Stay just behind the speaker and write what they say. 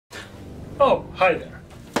Oh, hi there.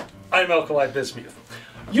 I'm Alkali Bismuth.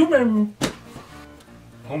 You remember...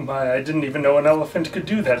 Oh my, I didn't even know an elephant could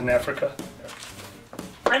do that in Africa.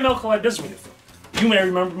 I'm Alkali Bismuth. You may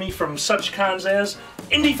remember me from such cons as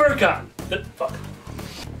Indie FurCon. Fuck.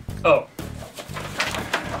 Oh.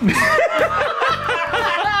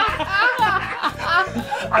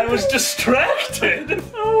 I was distracted.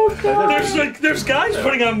 Oh god. There's guys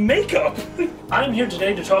putting on makeup. I'm here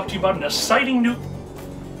today to talk to you about an exciting new...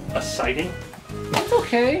 A sighting? That's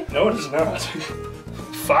okay. No, it is not.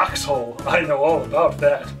 Foxhole. I know all about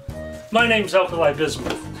that. My name's Alkali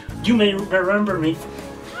Bismuth. You may remember me.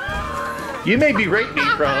 You may berate me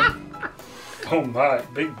from... Oh my,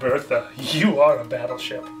 Big Bertha, you are a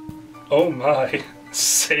battleship. Oh my,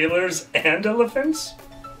 sailors and elephants?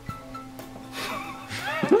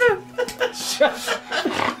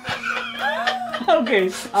 Okay,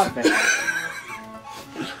 stop it.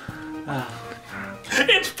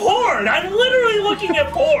 It's porn! I'm literally looking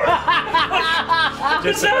at porn!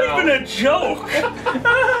 It's not even a joke!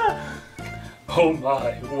 Oh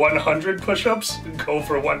my, 100 push-ups? Go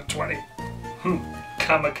for 120.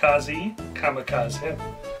 Kamikaze? Kamikaze.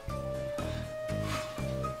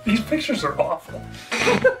 These pictures are awful.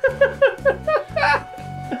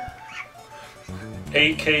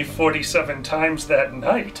 AK-47 times that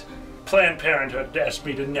night. Planned Parenthood asked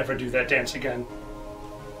me to never do that dance again.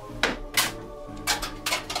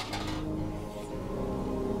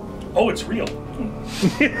 Oh, it's real.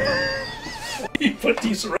 You put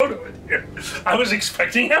Disaronno in here. I was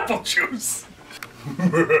expecting apple juice.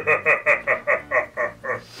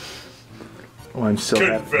 Oh, I'm so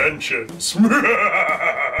happy. Conventions.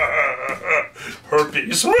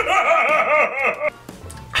 Herpes.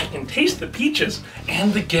 I can taste the peaches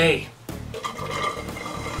and the gay.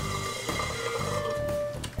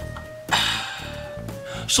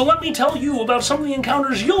 So let me tell you about some of the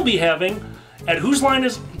encounters you'll be having at Whose Line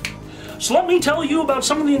Is... So let me tell you about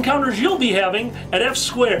some of the encounters you'll be having at F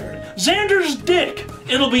Squared. Xander's dick.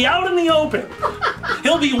 It'll be out in the open.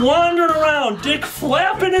 He'll be wandering around, dick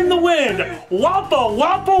flapping in the wind. Wappa,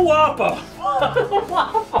 wappa, wappa. Wappa,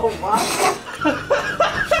 wappa.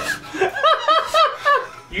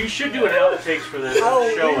 You should do an outtakes for this. Oh,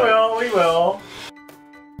 show we will.